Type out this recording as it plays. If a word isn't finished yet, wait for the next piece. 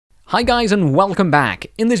Hi guys and welcome back.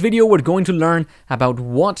 In this video we're going to learn about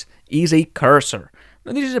what is a cursor.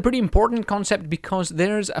 Now, this is a pretty important concept because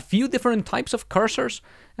there's a few different types of cursors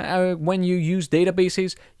when you use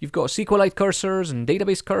databases. You've got SQLite cursors and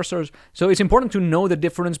database cursors, so it's important to know the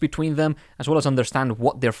difference between them as well as understand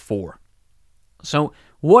what they're for. So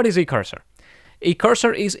what is a cursor? A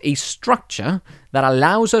cursor is a structure that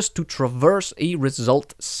allows us to traverse a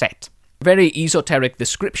result set. Very esoteric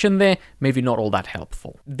description there, maybe not all that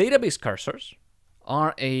helpful. Database cursors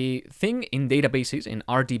are a thing in databases, in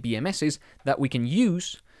RDBMSs, that we can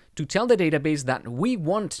use to tell the database that we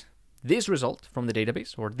want this result from the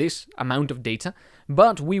database, or this amount of data,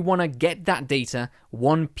 but we want to get that data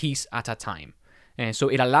one piece at a time. And so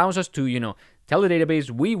it allows us to, tell the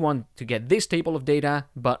database we want to get this table of data,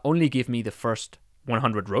 but only give me the first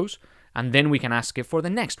 100 rows. And then we can ask it for the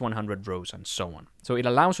next 100 rows and so on. So it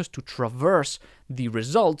allows us to traverse the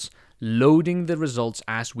results, loading the results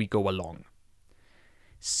as we go along.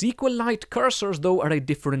 SQLite cursors, though, are a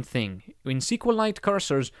different thing. In SQLite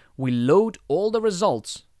cursors, we load all the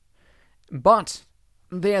results, but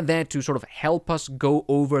they are there to sort of help us go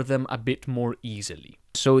over them a bit more easily.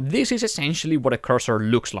 So this is essentially what a cursor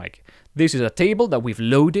looks like. This is a table that we've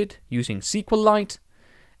loaded using SQLite,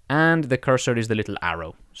 and the cursor is the little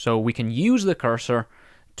arrow. So we can use the cursor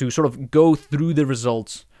to sort of go through the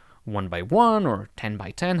results one by one or 10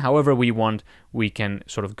 by 10, however we want, we can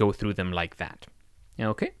sort of go through them like that.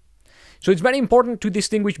 Okay? So it's very important to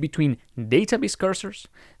distinguish between database cursors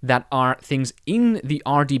that are things in the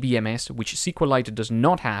RDBMS, which SQLite does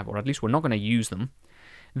not have, or at least we're not going to use them,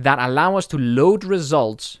 that allow us to load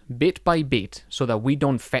results bit by bit so that we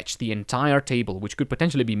don't fetch the entire table, which could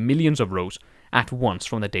potentially be millions of rows at once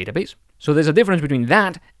from the database. So there's a difference between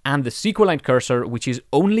that and the SQLite cursor, which is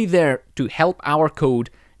only there to help our code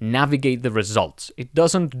navigate the results. It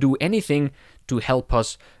doesn't do anything to help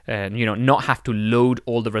us, not have to load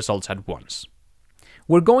all the results at once.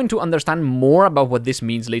 We're going to understand more about what this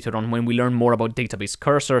means later on when we learn more about database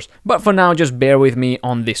cursors, but for now, just bear with me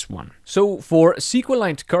on this one. So for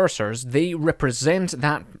SQLite cursors, they represent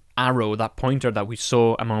that arrow, that pointer that we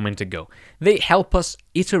saw a moment ago. They help us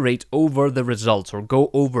iterate over the results or go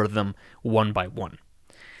over them one by one.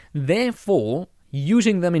 Therefore,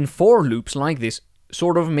 using them in for loops like this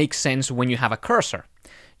sort of makes sense when you have a cursor.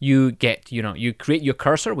 You create your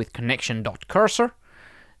cursor with connection.cursor.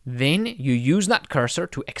 Then you use that cursor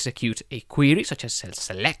to execute a query such as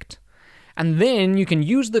select. And then you can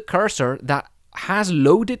use the cursor that has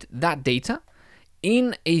loaded that data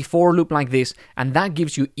in a for loop like this, and that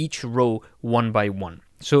gives you each row one by one.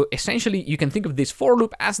 So essentially, you can think of this for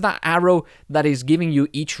loop as that arrow that is giving you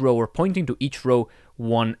each row or pointing to each row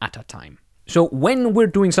one at a time. So when we're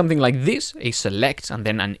doing something like this, a select and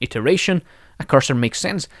then an iteration, a cursor makes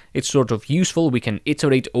sense. It's sort of useful. We can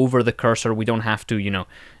iterate over the cursor. We don't have to,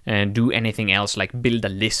 do anything else like build a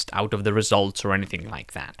list out of the results or anything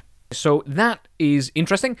like that. So that is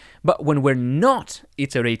interesting. But when we're not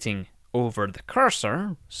iterating over the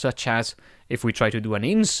cursor, such as if we try to do an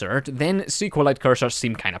insert, then SQLite cursors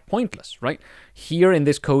seem kind of pointless, right? Here in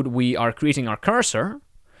this code, we are creating our cursor,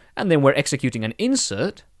 and then we're executing an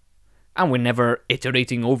insert, and we're never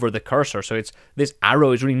iterating over the cursor. So this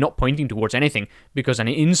arrow is really not pointing towards anything because an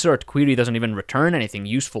insert query doesn't even return anything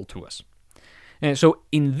useful to us. And so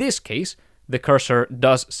in this case, the cursor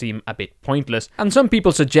does seem a bit pointless, and some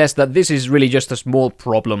people suggest that this is really just a small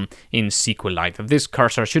problem in SQLite, that this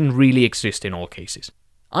cursor shouldn't really exist in all cases.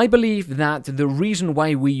 I believe that the reason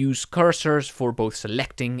why we use cursors for both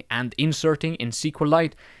selecting and inserting in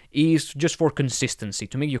SQLite is just for consistency,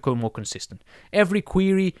 to make your code more consistent. Every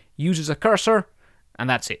query uses a cursor, and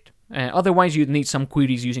that's it. Otherwise, you'd need some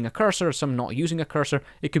queries using a cursor, some not using a cursor.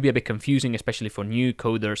 It could be a bit confusing, especially for new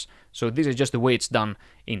coders. So this is just the way it's done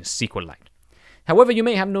in SQLite. However, you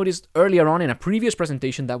may have noticed earlier on in a previous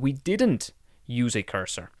presentation that we didn't use a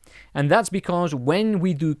cursor. And that's because when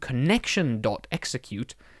we do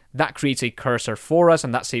connection.execute, that creates a cursor for us,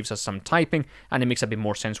 and that saves us some typing, and it makes a bit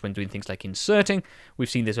more sense when doing things like inserting. We've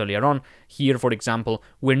seen this earlier on. Here, for example,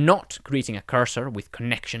 we're not creating a cursor with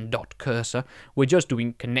connection.cursor. We're just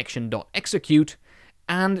doing connection.execute,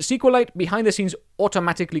 and SQLite behind the scenes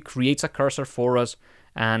automatically creates a cursor for us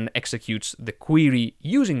and executes the query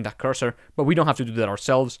using that cursor, but we don't have to do that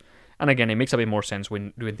ourselves. And again, it makes a bit more sense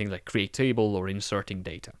when doing things like create table or inserting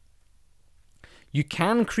data. You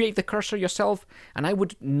can create the cursor yourself, and I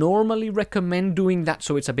would normally recommend doing that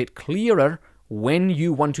so it's a bit clearer when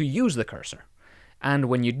you want to use the cursor. And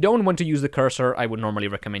when you don't want to use the cursor, I would normally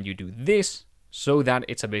recommend you do this so that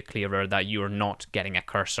it's a bit clearer that you're not getting a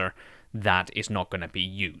cursor that is not going to be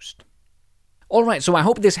used. Alright, so I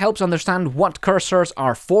hope this helps understand what cursors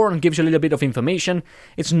are for and gives you a little bit of information.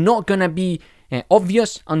 It's not gonna be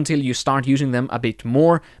obvious until you start using them a bit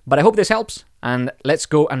more, but I hope this helps, and let's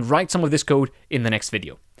go and write some of this code in the next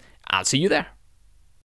video. I'll see you there.